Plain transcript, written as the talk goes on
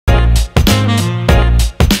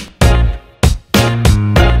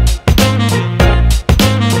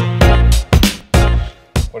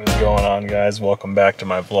guys, welcome back to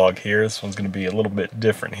my vlog here. This one's going to be a little bit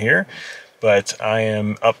different here, but I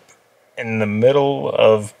am up in the middle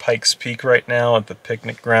of Pikes Peak right now at the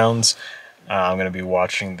picnic grounds. I'm going to be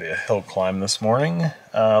watching the hill climb this morning.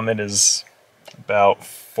 It is about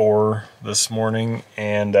 4 this morning,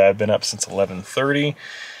 and I've been up since 11:30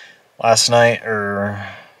 last night, or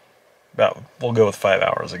we'll go with 5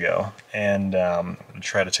 hours ago, and I'm going to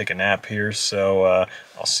try to take a nap here, so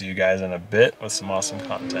I'll see you guys in a bit with some awesome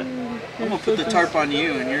content. I'm going to put the tarp on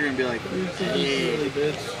you, and you're going to be like, hey, it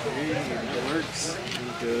works.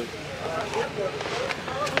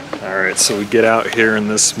 Alright, so we get out here, and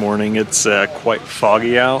this morning it's quite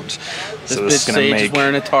foggy out. So this is going to make...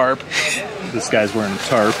 wearing a tarp. This guy's wearing a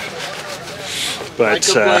tarp. But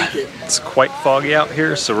it's quite foggy out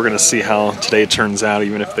here, so we're going to see how today turns out,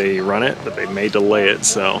 even if they run it, but they may delay it,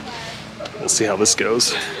 so we'll see how this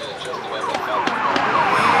goes.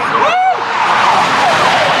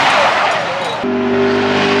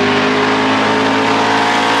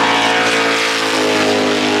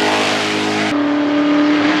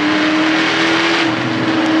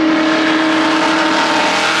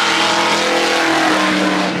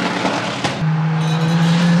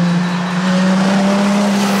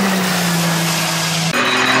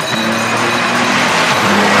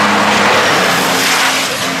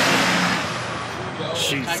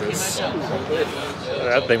 Jesus.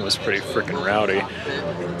 That thing was pretty freaking rowdy.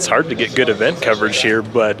 It's hard to get good event coverage here,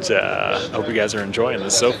 but I hope you guys are enjoying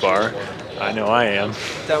this so far. I know I am.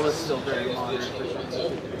 That was still very modern.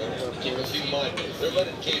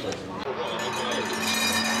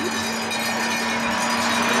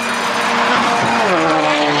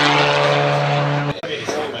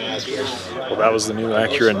 Well, that was the new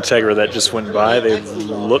Acura Integra that just went by. They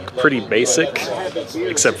look pretty basic,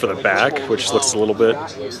 except for the back, which looks a little bit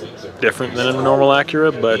different than a normal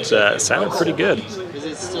Acura, but it sounded pretty good. Is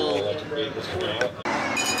it still... He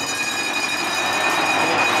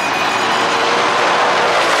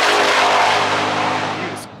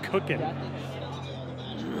was cooking.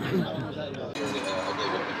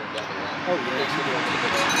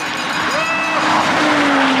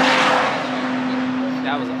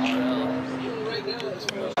 That was a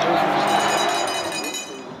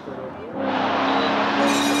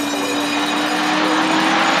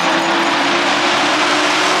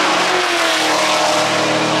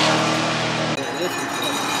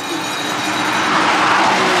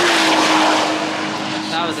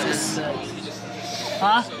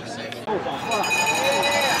Huh?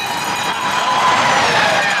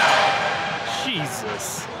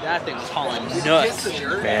 Jesus. That thing was hauling nuts.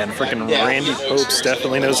 Man, freaking Randy Popes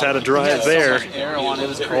definitely knows how to drive there. All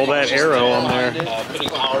that arrow on there.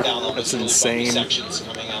 That's insane.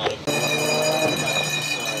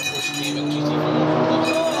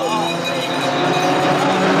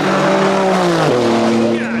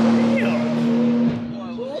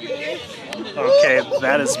 Okay,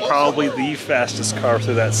 that is probably the fastest car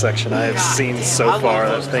through that section I have seen so far.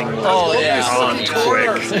 That thing is on quick.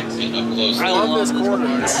 I love this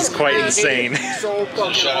corner. This is quite insane.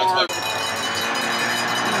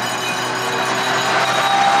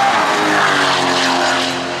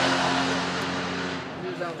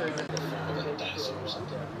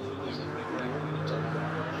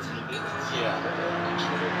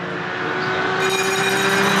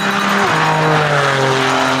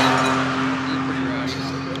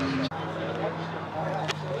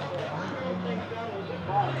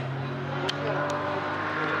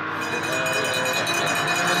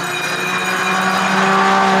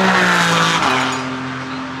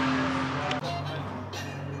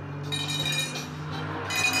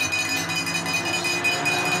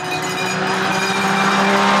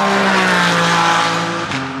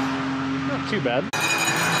 Too bad.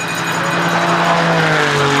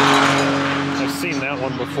 I've seen that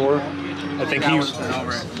one before. I think he was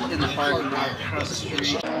over in the parking lot across the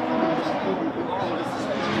street.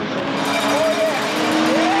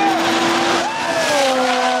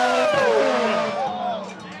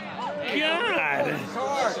 God!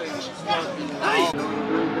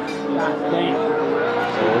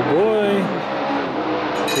 Oh boy!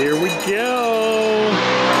 Here we go!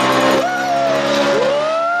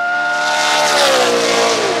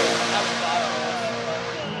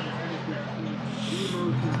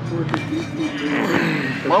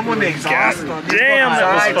 Love when the exhaust on these damn,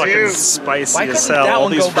 that was fucking spicy as hell. All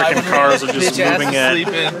these freaking cars are just moving at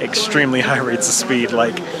extremely high rates of speed,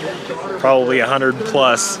 like probably 100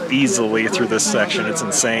 plus easily through this section. It's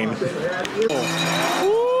insane.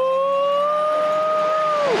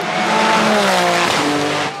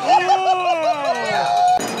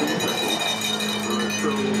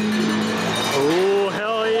 Oh,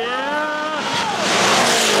 hell yeah!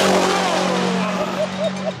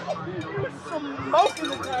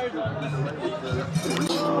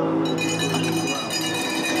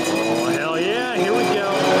 Oh, hell yeah, here we go.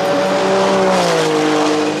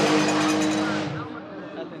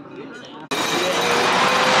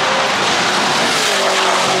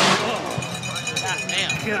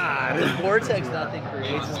 God. The vortex that thing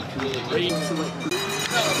creates is crazy.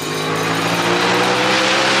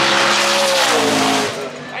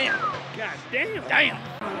 Damn. God damn. Damn.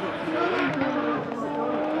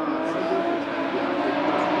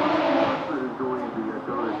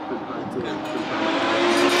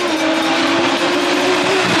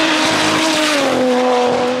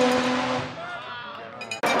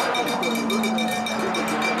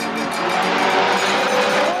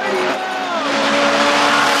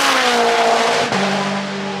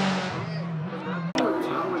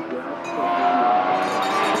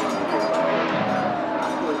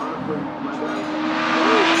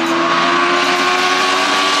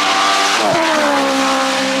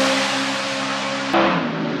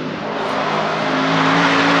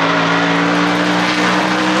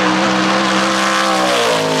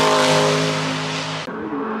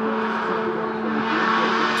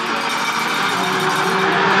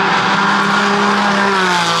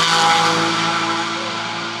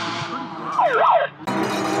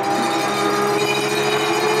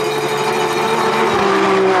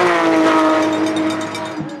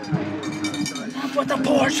 With the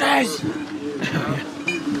Porsches!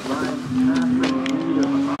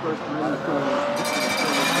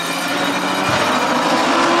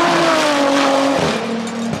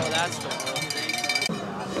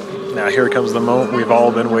 Now here comes the moment we've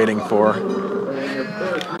all been waiting for.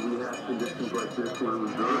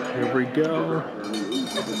 Here we go.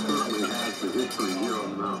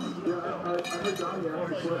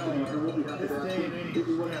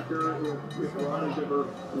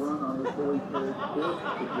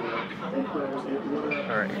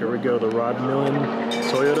 Alright, here we go, the Rod Millen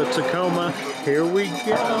Toyota Tacoma. Here we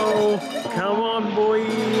go. Come on, boy.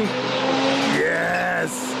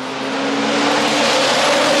 Yes!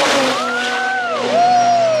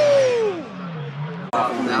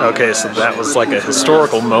 Okay, so that was like a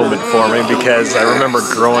historical moment for me because I remember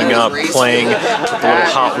growing up playing with the little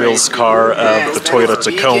Hot Wheels car of the Toyota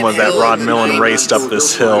Tacoma that Rod Millen raced up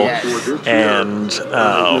this hill, and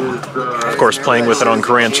of course playing with it on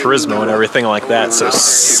Gran Turismo and everything like that. So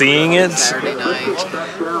seeing it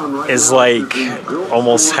is like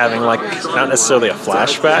almost having like not necessarily a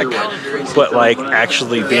flashback, but like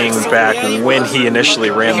actually being back when he initially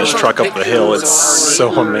ran this truck up the hill. It's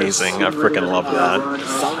so amazing. I freaking love that.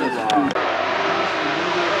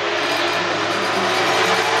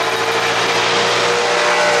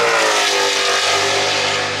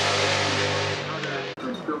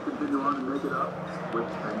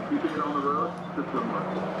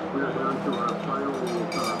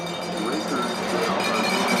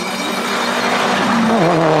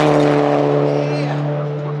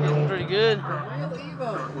 Pretty good.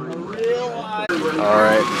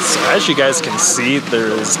 Alright, so as you guys can see, there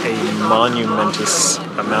is a monumentous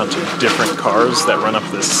amount of different cars that run up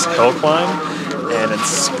this hill climb, and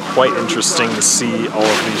it's quite interesting to see all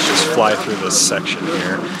of these just fly through this section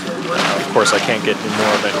here. Of course, I can't get any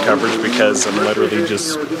more event coverage because I'm literally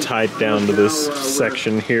just tied down to this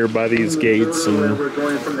section here by these gates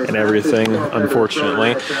and everything,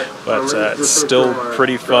 unfortunately. But it's still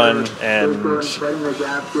pretty fun and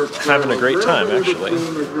having a great time, actually.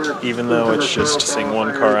 Even though it's just seeing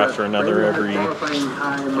one car after another every,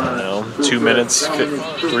 I don't know, 2 minutes,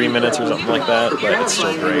 3 minutes or something like that, but it's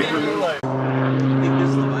still great.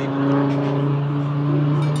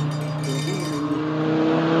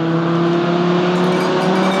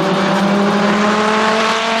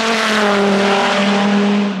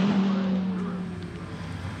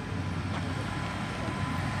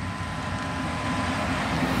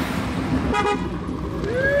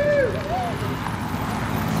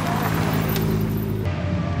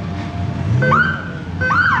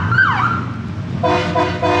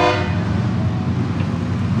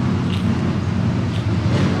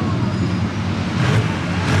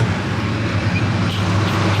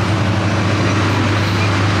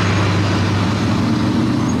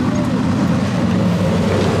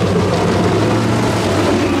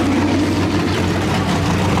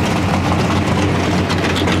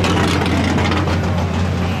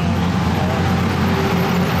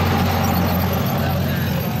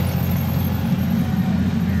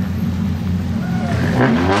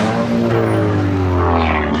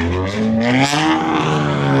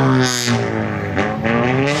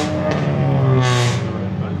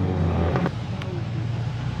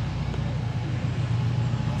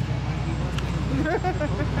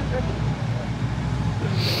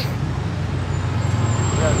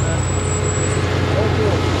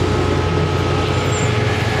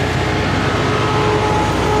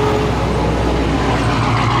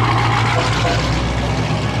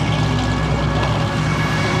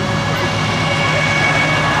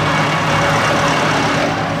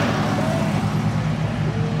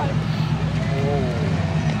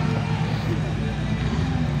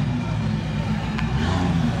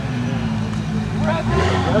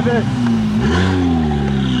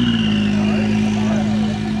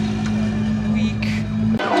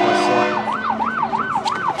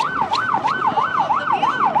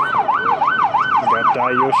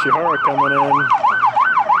 Shihara coming in.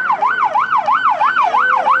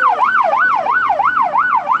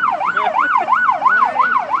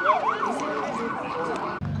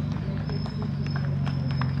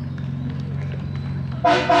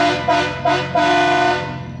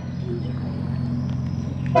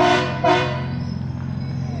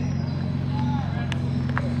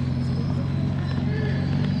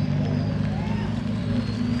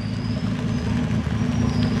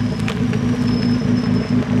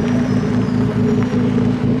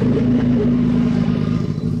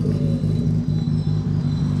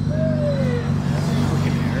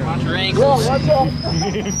 Watch your ankles. Watch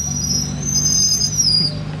out.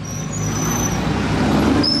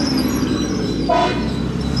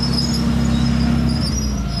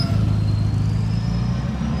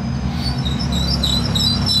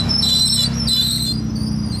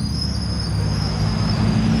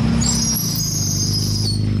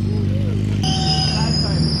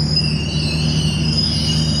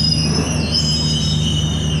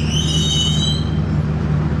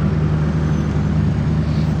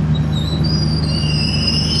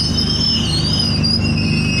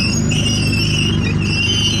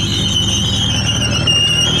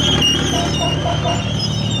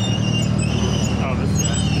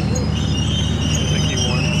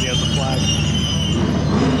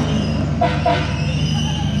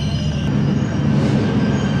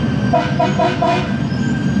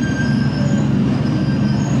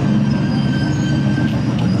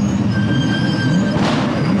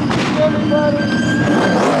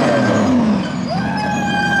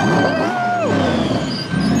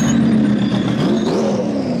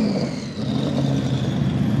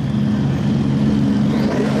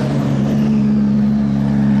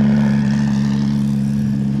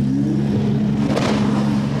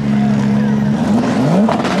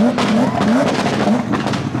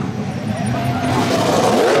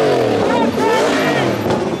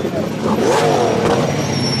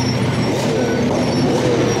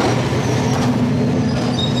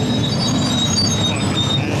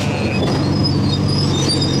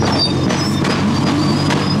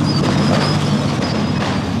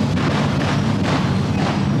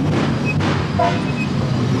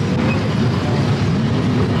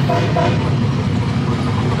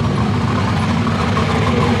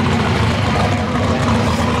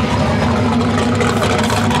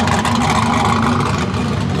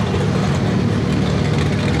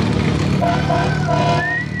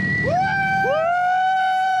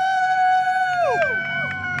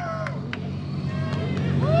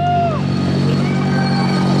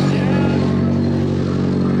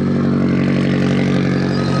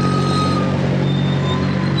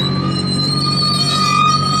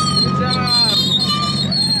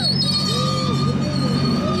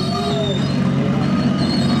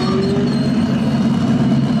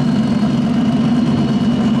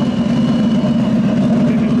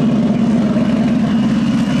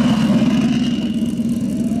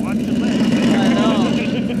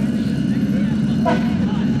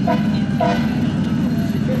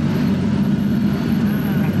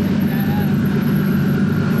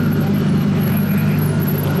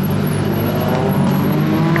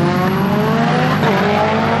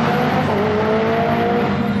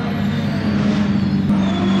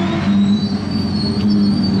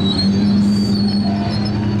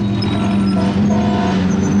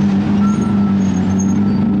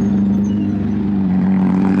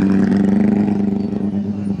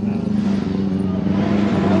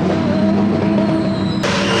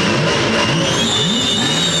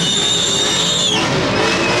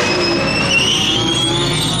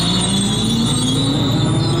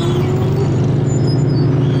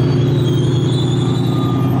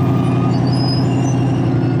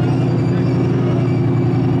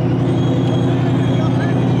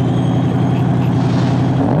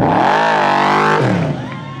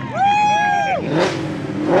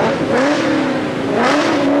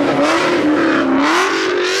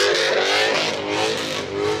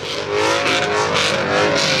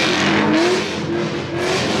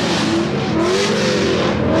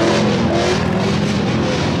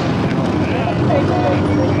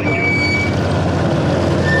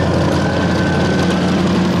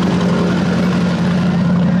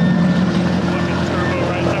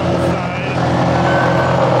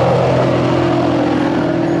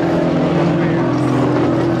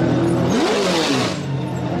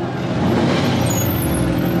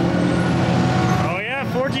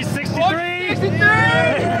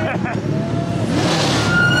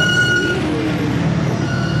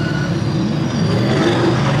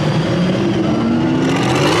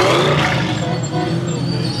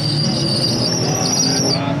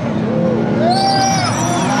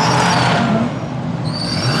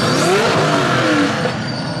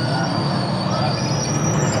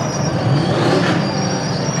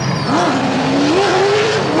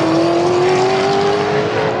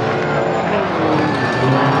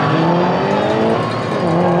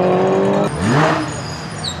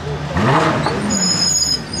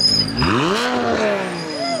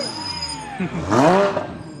 That's gold.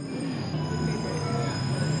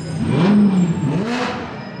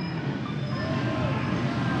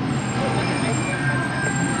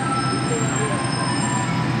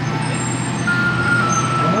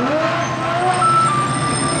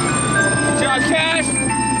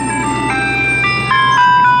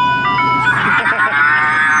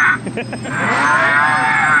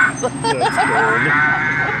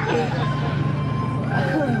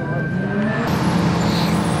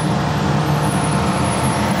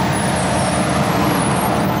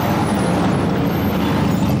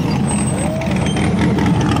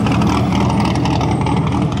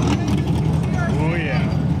 Oh yeah.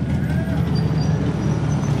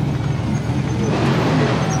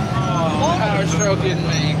 Oh, power stroke didn't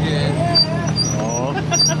make it.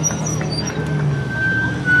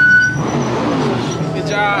 Good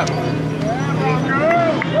job.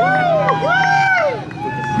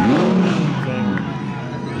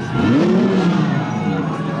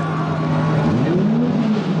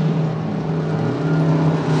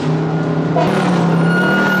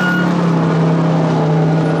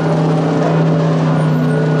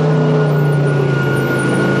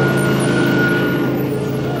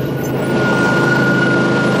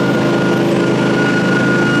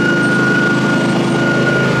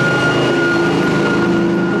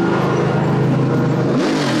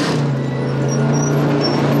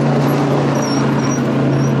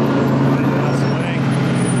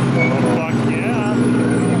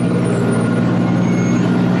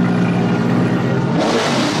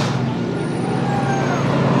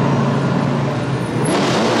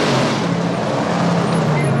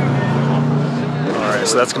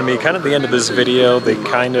 So that's going to be kind of the end of this video. They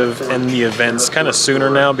kind of end the events kind of sooner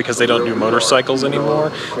now because they don't do motorcycles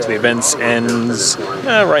anymore. So the events ends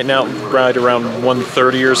right now right around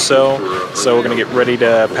 1:30 or so. So we're going to get ready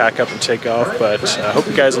to pack up and take off. But I hope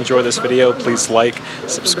you guys enjoy this video. Please like,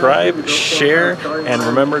 subscribe, share, and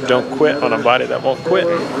remember, don't quit on a body that won't quit.